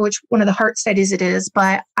don't remember which one of the heart studies it is,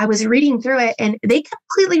 but I was reading through it and they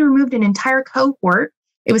completely removed an entire cohort.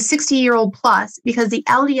 It was 60-year-old plus because the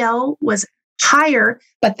LDL was higher,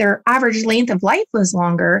 but their average length of life was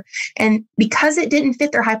longer. And because it didn't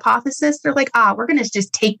fit their hypothesis, they're like, we're going to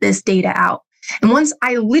just take this data out. And once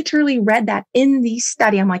I literally read that in the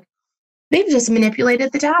study, I'm like, they've just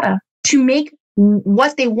manipulated the data to make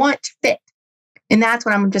what they want to fit. And that's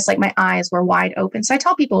when I'm just like, my eyes were wide open. So I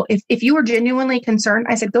tell people, if you were genuinely concerned,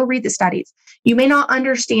 I said, go read the studies. You may not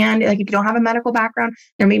understand, like if you don't have a medical background,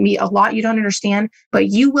 there may be a lot you don't understand, but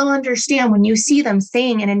you will understand when you see them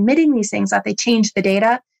saying and admitting these things that they change the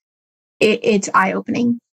data. It's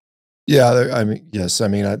eye-opening. Yeah, I mean, yes. I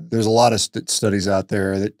mean, there's a lot of studies out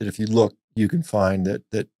there that if you look, you can find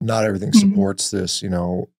that not everything supports this,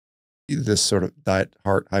 this sort of diet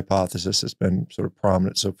heart hypothesis has been sort of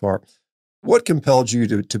prominent so far. What compelled you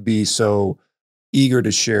to be so eager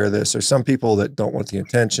to share this? There's some people that don't want the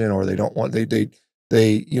attention, or they don't want,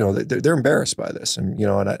 they're embarrassed by this. And,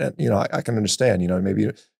 I can understand, maybe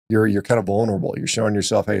you're kind of vulnerable. You're showing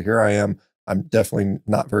yourself, hey, here I am. I'm definitely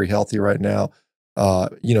not very healthy right now.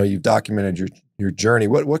 You've documented your journey.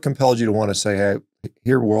 What compelled you to want to say, hey,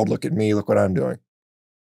 here world, look at me, look what I'm doing?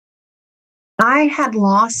 I had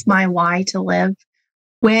lost my why to live.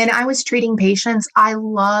 When I was treating patients, I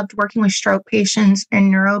loved working with stroke patients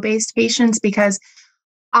and neuro-based patients because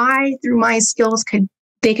through my skills,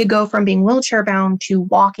 they could go from being wheelchair bound to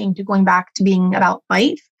walking to going back to being about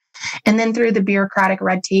life. And then through the bureaucratic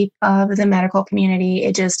red tape of the medical community,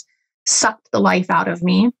 it just sucked the life out of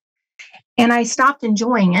me. And I stopped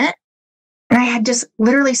enjoying it. And I had just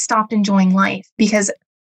literally stopped enjoying life because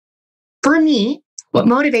for me, What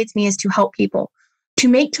motivates me is to help people, to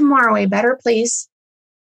make tomorrow a better place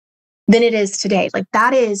than it is today. Like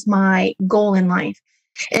that is my goal in life.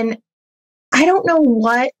 And I don't know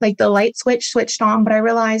what, like the light switched on, but I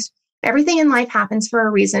realized everything in life happens for a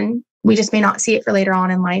reason. We just may not see it for later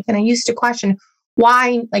on in life. And I used to question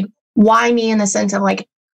why me, in the sense of like,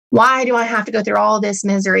 why do I have to go through all this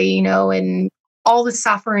misery, you know, and all the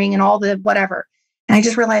suffering and all the whatever. And I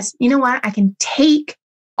just realized, you know what? I can take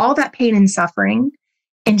all that pain and suffering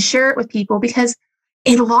and share it with people, because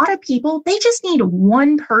a lot of people, they just need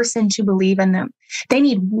one person to believe in them. They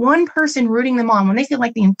need one person rooting them on when they feel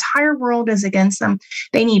like the entire world is against them.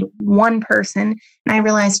 They need one person. And I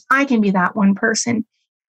realized I can be that one person.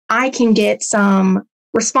 I can get some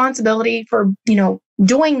responsibility for, you know,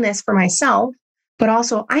 doing this for myself, but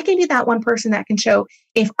also I can be that one person that can show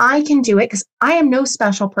if I can do it, because I am no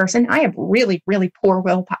special person. I have really, really poor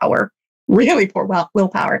willpower, really poor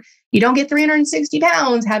willpower. You don't get 360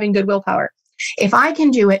 pounds having good willpower. If I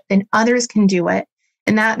can do it, then others can do it.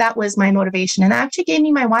 And that was my motivation. And that actually gave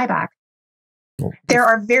me my why back. Oh. There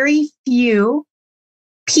are very few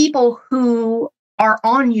people who are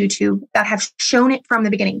on YouTube that have shown it from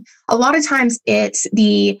the beginning. A lot of times it's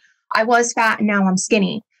I was fat and now I'm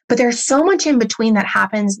skinny. But there's so much in between that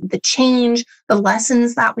happens, the change, the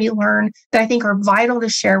lessons that we learn that I think are vital to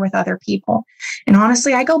share with other people. And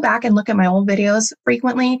honestly, I go back and look at my old videos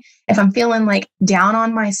frequently. If I'm feeling like down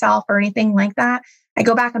on myself or anything like that, I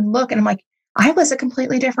go back and look and I'm like, I was a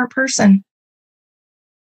completely different person.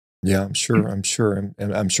 Yeah, I'm sure.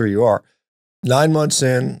 And I'm sure you are. 9 months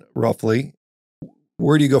in, roughly,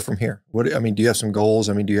 where do you go from here? Do you have some goals?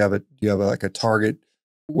 I mean, do you have like a target?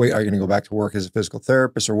 Wait, are you going to go back to work as a physical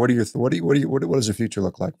therapist, or what does the future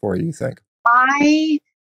look like for you, you think? I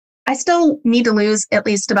still need to lose at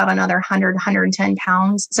least about another 100, 110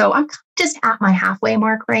 pounds. So I'm just at my halfway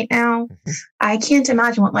mark right now. Mm-hmm. I can't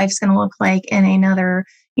imagine what life's going to look like in another,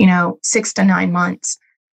 6 to 9 months.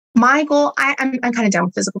 My goal, I'm kind of done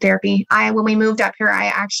with physical therapy. When we moved up here, I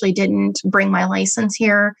actually didn't bring my license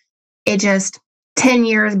here. It just 10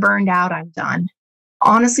 years burned out. I'm done.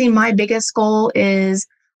 Honestly, my biggest goal is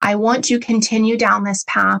I want to continue down this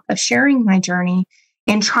path of sharing my journey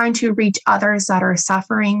and trying to reach others that are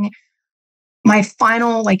suffering. My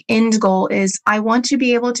final end goal is I want to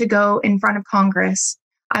be able to go in front of Congress.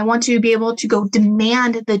 I want to be able to go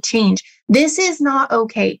demand the change. This is not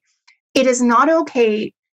okay. It is not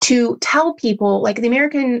okay to tell people, like the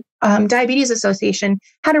American Diabetes Association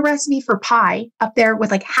had a recipe for pie up there with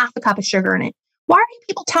like half a cup of sugar in it. Why are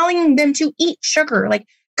people telling them to eat sugar? Like,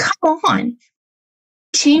 come on.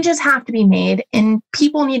 Changes have to be made, and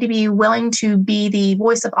people need to be willing to be the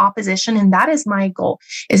voice of opposition. And that is my goal,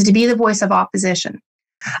 is to be the voice of opposition.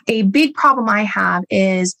 A big problem I have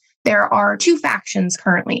is there are two factions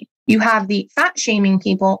currently. You have the fat shaming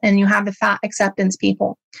people and you have the fat acceptance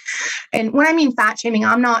people. And when I mean fat shaming,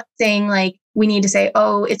 I'm not saying like we need to say,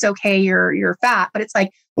 oh, it's okay, you're fat, but it's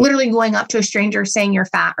like literally going up to a stranger saying you're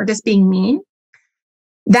fat or just being mean.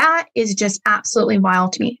 That is just absolutely vile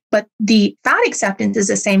to me. But the fat acceptance is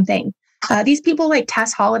the same thing. These people like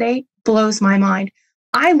Tess Holliday blows my mind.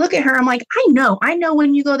 I look at her, I'm like, I know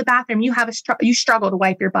when you go to the bathroom, you struggle to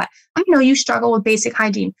wipe your butt. I know you struggle with basic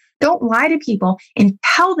hygiene. Don't lie to people and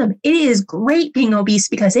tell them it is great being obese,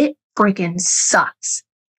 because it freaking sucks.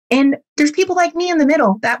 And there's people like me in the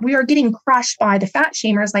middle that we are getting crushed by the fat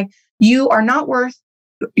shamers. Like, you're not worth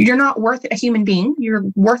a human being. You're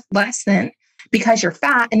worth less than, because you're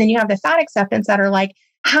fat. And then you have the fat acceptance that are like,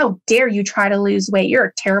 how dare you try to lose weight? You're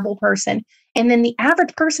a terrible person. And then the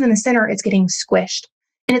average person in the center is getting squished.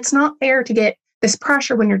 And it's not fair to get this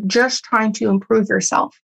pressure when you're just trying to improve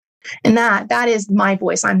yourself. And that is my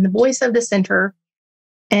voice. I'm the voice of the center.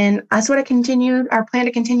 And that's what I plan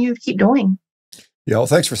to continue to keep doing. Yeah, well,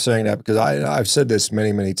 thanks for saying that, because I've said this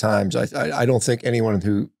many, many times. I don't think anyone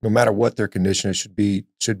who, no matter what their condition is, should be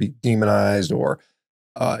demonized or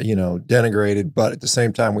denigrated. But at the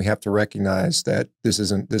same time, we have to recognize that this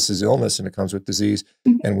is illness and it comes with disease,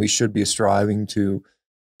 mm-hmm. and we should be striving to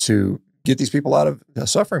get these people out of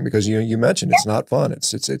suffering, because you mentioned it's not fun.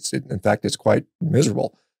 It's in fact, it's quite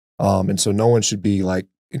miserable. And so no one should be like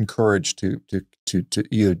encouraged to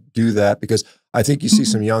either do that, because I think you see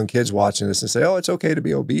some young kids watching this and say, oh, it's okay to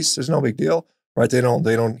be obese. There's no big deal, right? They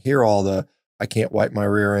don't hear all the, I can't wipe my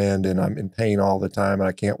rear end and I'm in pain all the time and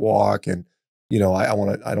I can't walk. And, I don't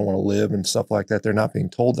want to live and stuff like that. They're not being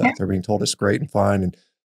told that. They're being told it's great and fine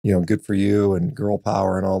and, good for you and girl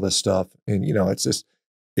power and all this stuff. And, it's just,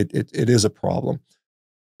 it is a problem.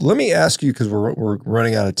 Let me ask you, because we're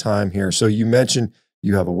running out of time here. So you mentioned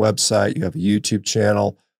you have a website, you have a YouTube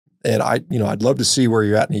channel. And I'd love to see where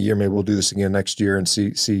you're at in a year. Maybe we'll do this again next year and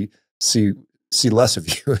see less of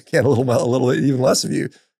you again, a little even less of you.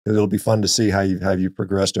 It'll be fun to see how you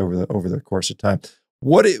progressed over the course of time.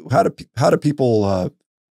 How do people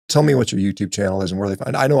tell me what your YouTube channel is and where they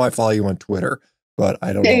find? I know I follow you on Twitter, but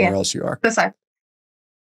I don't know where else you are. That's fine.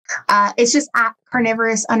 It's just at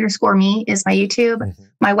Carnivorous_me is my YouTube. Mm-hmm.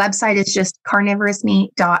 My website is just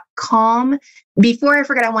carnivorousme.com. Before I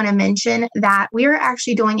forget, I want to mention that we are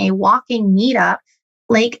actually doing a walking meetup,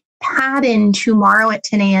 Lake Padden, tomorrow at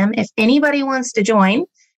 10 a.m. If anybody wants to join,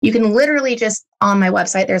 you can literally just on my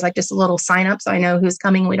website, there's like just a little sign up so I know who's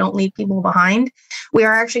coming. We don't leave people behind. We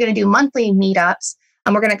are actually going to do monthly meetups,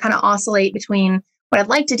 and we're going to kind of oscillate between what I'd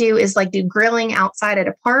like to do is like do grilling outside at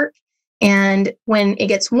a park. And when it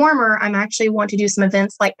gets warmer, I'm actually want to do some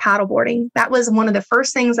events like paddleboarding. That was one of the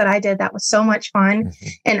first things that I did. That was so much fun. Mm-hmm.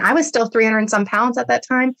 And I was still 300 and some pounds at that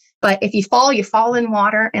time. But if you fall in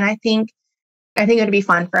water. And I think it would be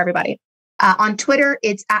fun for everybody. On Twitter,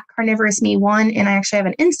 it's at CarnivorousMe1. And I actually have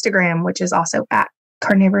an Instagram, which is also at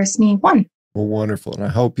CarnivorousMe1. Well, wonderful. And I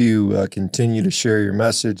hope you continue to share your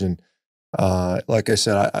message. And like I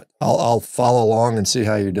said, I'll follow along and see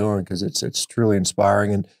how you're doing, because it's truly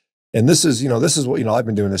inspiring. And this is what, I've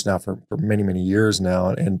been doing this now for many, many years now.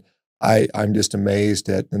 And I'm just amazed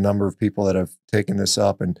at the number of people that have taken this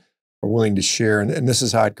up and are willing to share. And this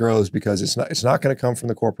is how it grows, because it's not going to come from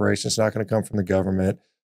the corporation. It's not going to come from the government.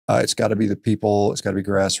 It's got to be the people. It's got to be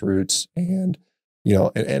grassroots. And,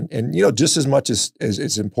 just as much as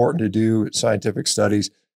it's important to do scientific studies,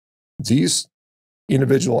 these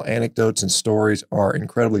individual anecdotes and stories are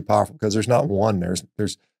incredibly powerful, because there's not one.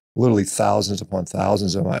 There's literally thousands upon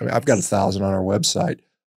thousands of them. I've got 1,000 on our website,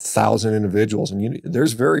 1,000 individuals, and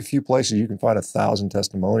there's very few places you can find 1,000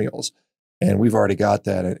 testimonials, and we've already got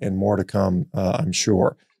that, and more to come, I'm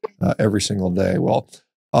sure, every single day. Well,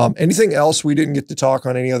 anything else we didn't get to talk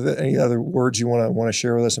on? Any other words you want to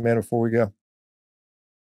share with us, Amanda, before we go?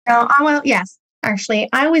 Yes. Actually,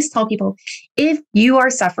 I always tell people, if you are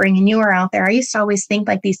suffering and you are out there, I used to always think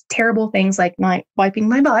like these terrible things like wiping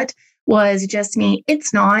my butt was just me.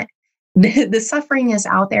 It's not. The suffering is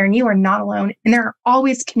out there, and you are not alone. And there are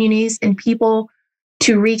always communities and people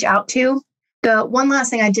to reach out to. The one last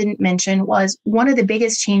thing I didn't mention was one of the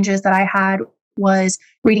biggest changes that I had was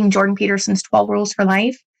reading Jordan Peterson's 12 Rules for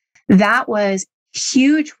Life. That was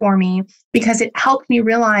huge for me, because it helped me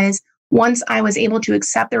realize, once I was able to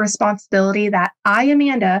accept the responsibility that I,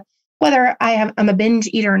 Amanda, whether I'm a binge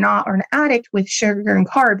eater or not, or an addict with sugar and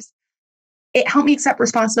carbs, it helped me accept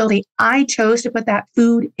responsibility. I chose to put that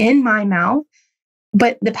food in my mouth.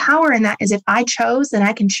 But the power in that is, if I chose, then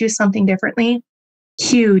I can choose something differently.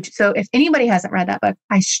 Huge. So if anybody hasn't read that book,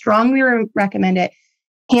 I strongly recommend it.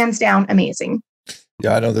 Hands down, amazing.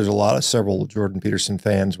 Yeah, I know there's several Jordan Peterson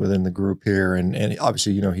fans within the group here. And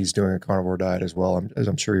obviously, he's doing a carnivore diet as well.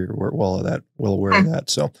 I'm sure you're well aware of that.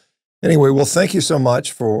 So anyway, well, thank you so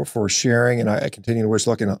much for sharing. And I continue to wish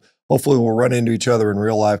luck. And hopefully we'll run into each other in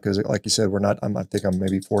real life, because like you said, I think I'm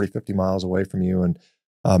maybe 40, 50 miles away from you. And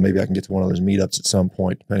maybe I can get to one of those meetups at some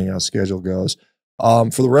point, depending on how the schedule goes.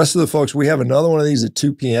 For the rest of the folks, we have another one of these at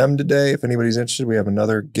 2 p.m. today. If anybody's interested, we have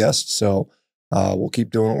another guest. So we'll keep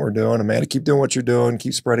doing what we're doing. Amanda, keep doing what you're doing.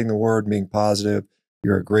 Keep spreading the word, being positive.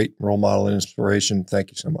 You're a great role model and inspiration.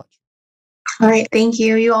 Thank you so much. All right. Thank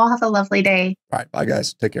you. You all have a lovely day. All right. Bye,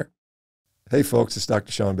 guys. Take care. Hey, folks, it's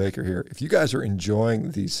Dr. ShawnBaker here. If you guys are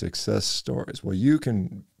enjoying these success stories, well, you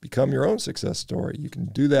can become your own success story. You can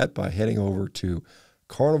do that by heading over to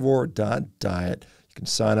Carnivore.diet. You can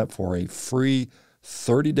sign up for a free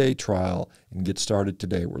 30-day trial and get started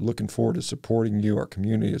today. We're looking forward to supporting you. Our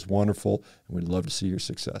community is wonderful, and we'd love to see your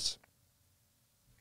success.